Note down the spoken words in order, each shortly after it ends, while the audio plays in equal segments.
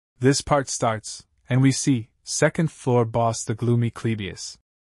This part starts, and we see, second floor boss the gloomy Clebius.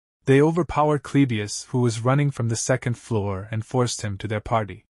 They overpowered Clebius, who was running from the second floor, and forced him to their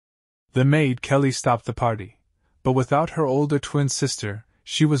party. The maid Kelly stopped the party, but without her older twin sister,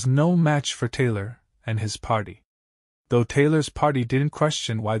 she was no match for Taylor and his party. Though Taylor's party didn't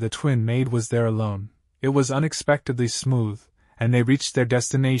question why the twin maid was there alone, it was unexpectedly smooth, and they reached their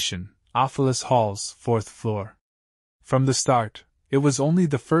destination, Ophilus Hall's 4th floor. From the start, it was only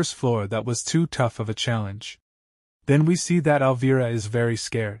the first floor that was too tough of a challenge. Then we see that Elvira is very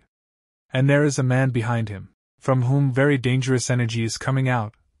scared. And there is a man behind him, from whom very dangerous energy is coming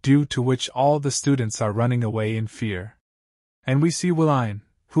out, due to which all the students are running away in fear. And we see Willine,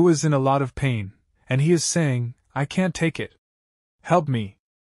 who is in a lot of pain, and he is saying, "I can't take it. Help me."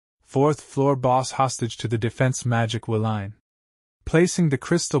 4th floor boss hostage to the defense magic Willine. Placing the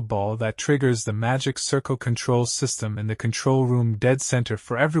crystal ball that triggers the magic circle control system in the control room dead center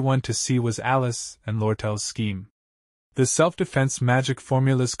for everyone to see was Alice and Lortel's scheme. The self-defense magic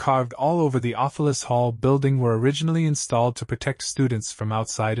formulas carved all over the Ophilus Hall building were originally installed to protect students from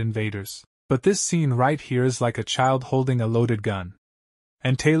outside invaders. But this scene right here is like a child holding a loaded gun.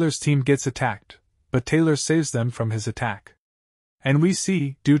 And Taylor's team gets attacked, but Taylor saves them from his attack. And we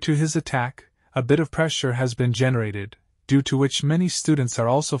see, due to his attack, a bit of pressure has been generated, due to which many students are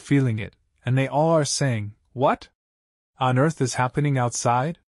also feeling it, and they all are saying, "What on earth is happening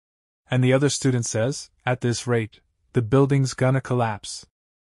outside?" And the other student says, "At this rate, the building's gonna collapse.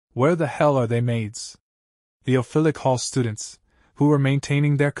 Where the hell are they maids?" The Ophilic Hall students, who were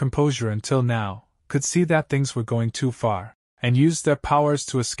maintaining their composure until now, could see that things were going too far, and used their powers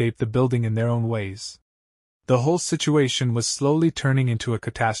to escape the building in their own ways. The whole situation was slowly turning into a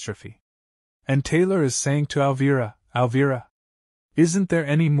catastrophe. And Taylor is saying to Elvira, "Elvira, isn't there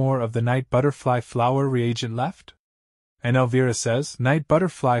any more of the night butterfly flower reagent left?" And Elvira says, "Night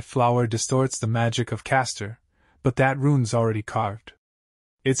butterfly flower distorts the magic of Castor, but that rune's already carved.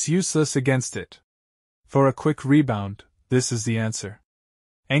 It's useless against it." For a quick rebound, this is the answer.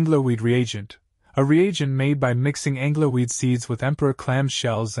 Anglerweed reagent, a reagent made by mixing anglerweed seeds with emperor clam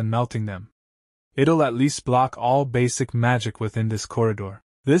shells and melting them. It'll at least block all basic magic within this corridor.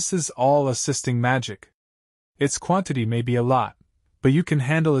 This is all assisting magic. Its quantity may be a lot, but you can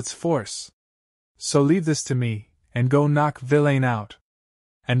handle its force. So leave this to me, and go knock Villain out.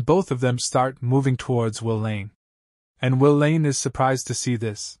 And both of them start moving towards Willine. And Willine is surprised to see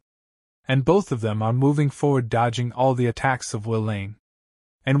this. And both of them are moving forward, dodging all the attacks of Willine.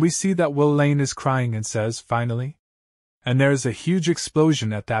 And we see that Willine is crying and says, "Finally?" And there is a huge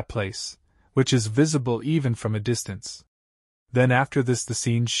explosion at that place, which is visible even from a distance. Then after this the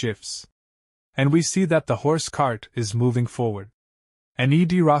scene shifts. And we see that the horse cart is moving forward. And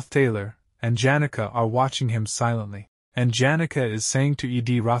E.D. Roth Taylor and Janica are watching him silently. And Janica is saying to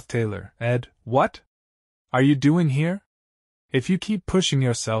E.D. Roth Taylor, "Ed, what are you doing here? If you keep pushing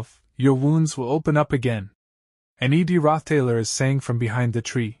yourself, your wounds will open up again." And E.D. Roth Taylor is saying from behind the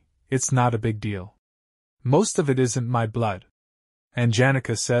tree, "It's not a big deal. Most of it isn't my blood." And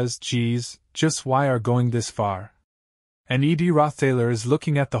Janica says, "Geez, just why are going this far?" And E.D. Roth Taylor is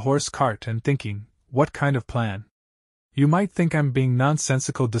looking at the horse cart and thinking, what kind of plan? You might think I'm being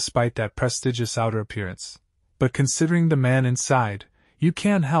nonsensical despite that prestigious outer appearance, but considering the man inside, you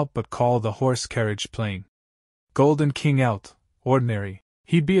can't help but call the horse carriage plain. Golden King Elt, ordinary,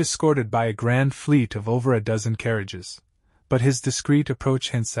 he'd be escorted by a grand fleet of over a dozen carriages, but his discreet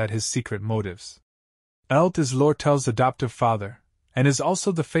approach hints at his secret motives. Elt is Lortel's adoptive father, and is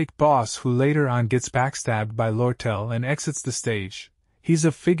also the fake boss who later on gets backstabbed by Lortel and exits the stage. He's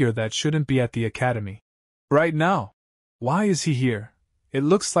a figure that shouldn't be at the academy right now. Why is he here? It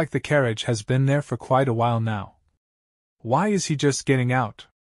looks like the carriage has been there for quite a while now. Why is he just getting out?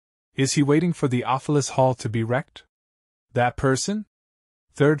 Is he waiting for the Ophilus Hall to be wrecked? That person?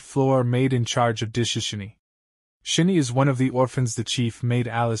 3rd floor maid in charge of dishes Shinny. Shinny is one of the orphans the chief maid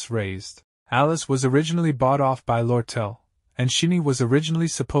Alice raised. Alice was originally bought off by Lortel, and Shinny was originally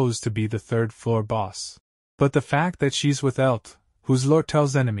supposed to be the 3rd floor boss. But the fact that she's with Elt, who's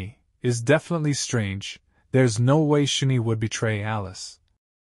Lortel's enemy, is definitely strange. There's no way Shinny would betray Alice.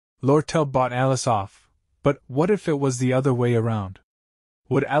 Lortel bought Alice off, but what if it was the other way around?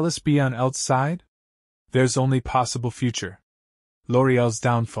 Would Alice be on Elt's side? There's only possible future. L'Oreal's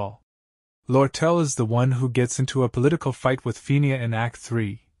downfall. Lortel is the one who gets into a political fight with Fenia in Act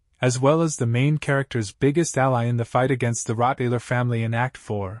 3, as well as the main character's biggest ally in the fight against the Rottweiler family in Act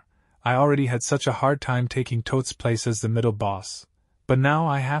 4. I already had such a hard time taking Toad's place as the middle boss, but now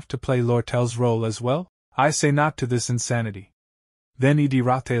I have to play Lortel's role as well? I say not to this insanity. Then E.D.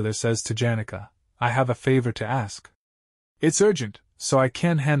 Roth Taylor says to Janica, "I have a favor to ask." "It's urgent, so I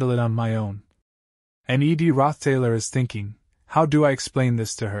can't handle it on my own. And E.D. Rothtailor is thinking, how do I explain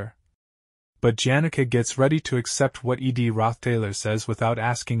this to her? But Janica gets ready to accept what E.D. Rothtailor says without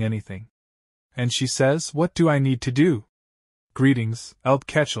asking anything. And she says, what do I need to do? Greetings, Elp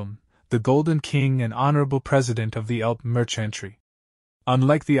Ketchum, the Golden King and Honorable President of the Elp Merchantry.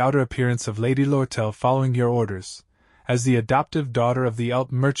 Unlike the outer appearance of Lady Lortel following your orders, as the adoptive daughter of the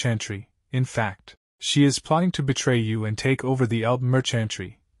Elp Merchantry, in fact, she is plotting to betray you and take over the Elp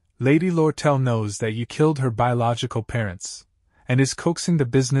Merchantry. Lady Lortel knows that you killed her biological parents, and is coaxing the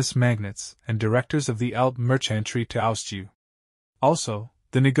business magnates and directors of the Elp Merchantry to oust you. Also,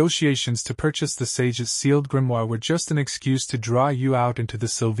 the negotiations to purchase the sage's sealed grimoire were just an excuse to draw you out into the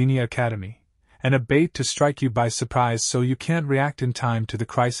Sylvania Academy, and a bait to strike you by surprise so you can't react in time to the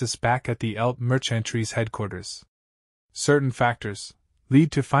crisis back at the Elp Merchantry's headquarters. Certain factors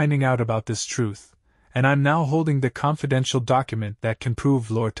lead to finding out about this truth, and I'm now holding the confidential document that can prove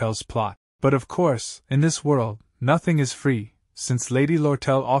Lortel's plot. But of course, in this world, nothing is free, since Lady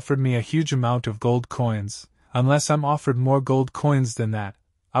Lortel offered me a huge amount of gold coins. Unless I'm offered more gold coins than that,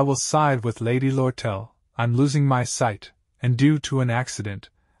 I will side with Lady Lortel. I'm losing my sight, and due to an accident,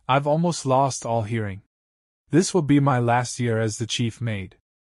 I've almost lost all hearing. This will be my last year as the chief maid.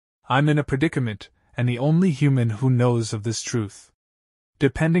 I'm in a predicament, and the only human who knows of this truth.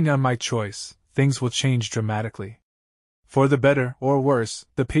 Depending on my choice, things will change dramatically. For the better or worse,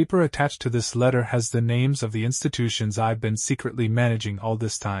 the paper attached to this letter has the names of the institutions I've been secretly managing all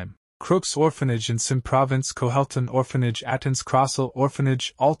this time. Crook's Orphanage in Sim Province, Kohelton Orphanage, Athens Crossel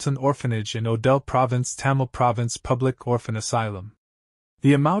Orphanage, Alton Orphanage in Odell Province, Tamil Province Public Orphan Asylum.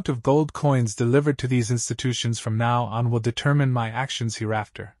 The amount of gold coins delivered to these institutions from now on will determine my actions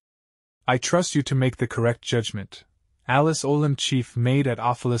hereafter. I trust you to make the correct judgment. Alice Olam, Chief Maid at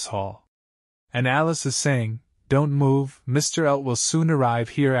Ophelis Hall. And Alice is saying, don't move, Mr. Elt will soon arrive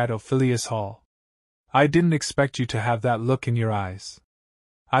here at Ophelius Hall. I didn't expect you to have that look in your eyes.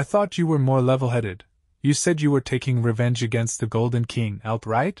 I thought you were more level-headed. You said you were taking revenge against the Golden King, Elt,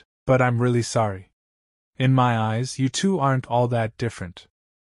 right? But I'm really sorry. In my eyes, you two aren't all that different.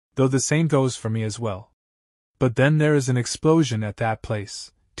 Though the same goes for me as well. But then there is an explosion at that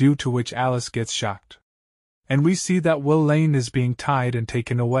place, due to which Alice gets shocked. And we see that Will Lane is being tied and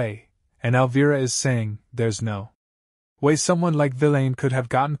taken away, and Elvira is saying, there's no way someone like Villain could have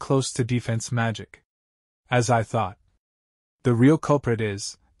gotten close to defense magic. As I thought. The real culprit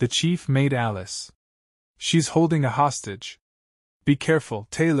is the chief maid Alice. She's holding a hostage. Be careful,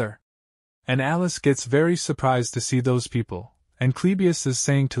 Taylor. And Alice gets very surprised to see those people, and Clebius is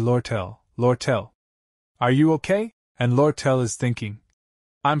saying to Lortel, Lortel, are you okay? And Lortel is thinking,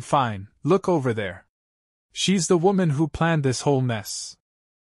 I'm fine, look over there. She's the woman who planned this whole mess.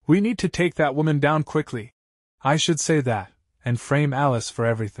 We need to take that woman down quickly. I should say that, and frame Alice for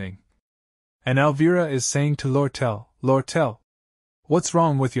everything. And Elvira is saying to Lortel, Lortel, what's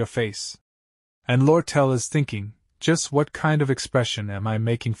wrong with your face? And Lortel is thinking, just what kind of expression am I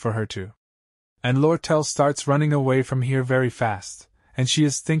making for her to? And Lortel starts running away from here very fast, and she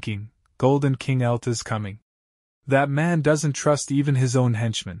is thinking, Golden King Elt is coming. That man doesn't trust even his own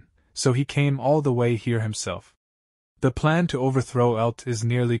henchmen, so he came all the way here himself. The plan to overthrow Elt is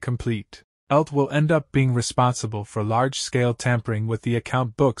nearly complete. Elt will end up being responsible for large-scale tampering with the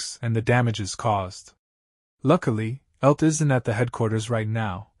account books and the damages caused. Luckily, Elt isn't at the headquarters right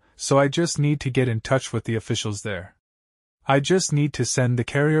now, so I just need to get in touch with the officials there. I just need to send the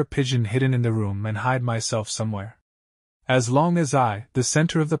carrier pigeon hidden in the room and hide myself somewhere. As long as I, the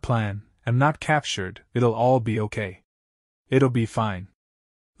center of the plan, am not captured, it'll all be okay. It'll be fine.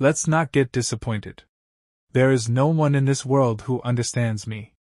 Let's not get disappointed. There is no one in this world who understands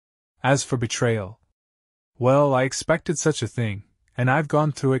me. As for betrayal, well, I expected such a thing, and I've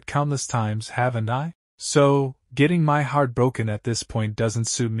gone through it countless times, haven't I? So, getting my heart broken at this point doesn't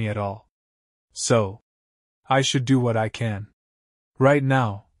suit me at all. So, I should do what I can. Right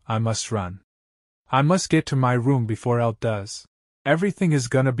now, I must run. I must get to my room before Elt does. Everything is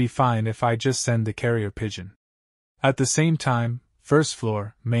gonna be fine if I just send the carrier pigeon. At the same time, first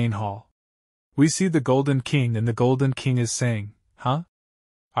floor, main hall. We see the Golden King, and the Golden King is saying, huh?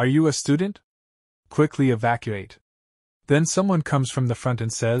 Are you a student? Quickly evacuate. Then someone comes from the front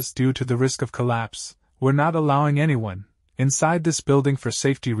and says, due to the risk of collapse, we're not allowing anyone inside this building for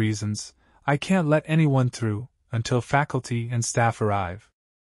safety reasons. I can't let anyone through until faculty and staff arrive.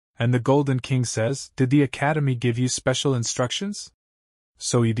 And the Golden King says, did the Academy give you special instructions?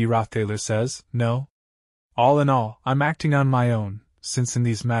 So E.D. Rothtailor says, no. All in all, I'm acting on my own, since in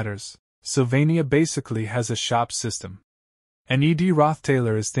these matters, Sylvania basically has a shop system. And E.D.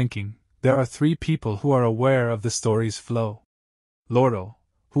 Rothtailor is thinking, there are 3 people who are aware of the story's flow. Laurel,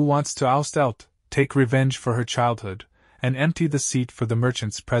 who wants to oust Elt, take revenge for her childhood, and empty the seat for the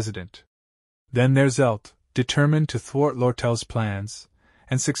merchant's president. Then there's Elt, determined to thwart Lortel's plans,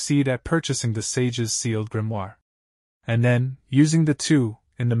 and succeed at purchasing the sage's sealed grimoire. And then, using the two,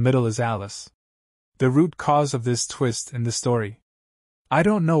 in the middle is Alice. The root cause of this twist in the story. I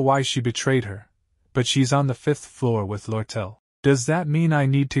don't know why she betrayed her, but she's on the 5th floor with Lortel. Does that mean I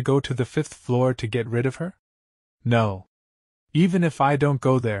need to go to the 5th floor to get rid of her? No. Even if I don't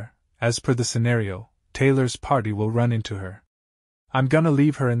go there, as per the scenario, Taylor's party will run into her. I'm gonna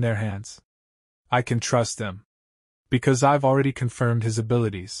leave her in their hands. I can trust them. Because I've already confirmed his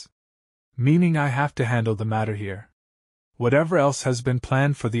abilities. Meaning I have to handle the matter here. Whatever else has been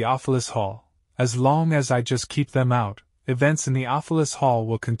planned for the Ophilis Hall, as long as I just keep them out, events in the Ophilis Hall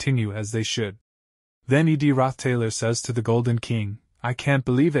will continue as they should. Then E.D. Roth Taylor says to the Golden King, I can't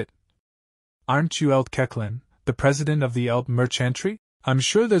believe it. Aren't you Elt Kecklin, the president of the Elt Merchantry? I'm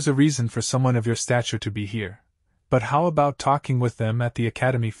sure there's a reason for someone of your stature to be here. But how about talking with them at the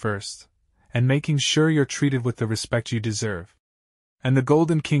academy first, and making sure you're treated with the respect you deserve? And the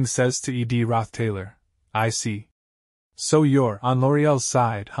Golden King says to E.D. Roth Taylor, I see. So you're on L'Oreal's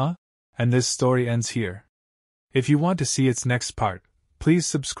side, huh? And this story ends here. If you want to see its next part, please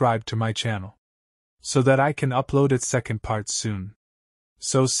subscribe to my channel, so that I can upload its second part soon.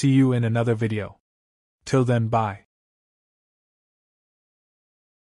 So see you in another video. Till then, bye.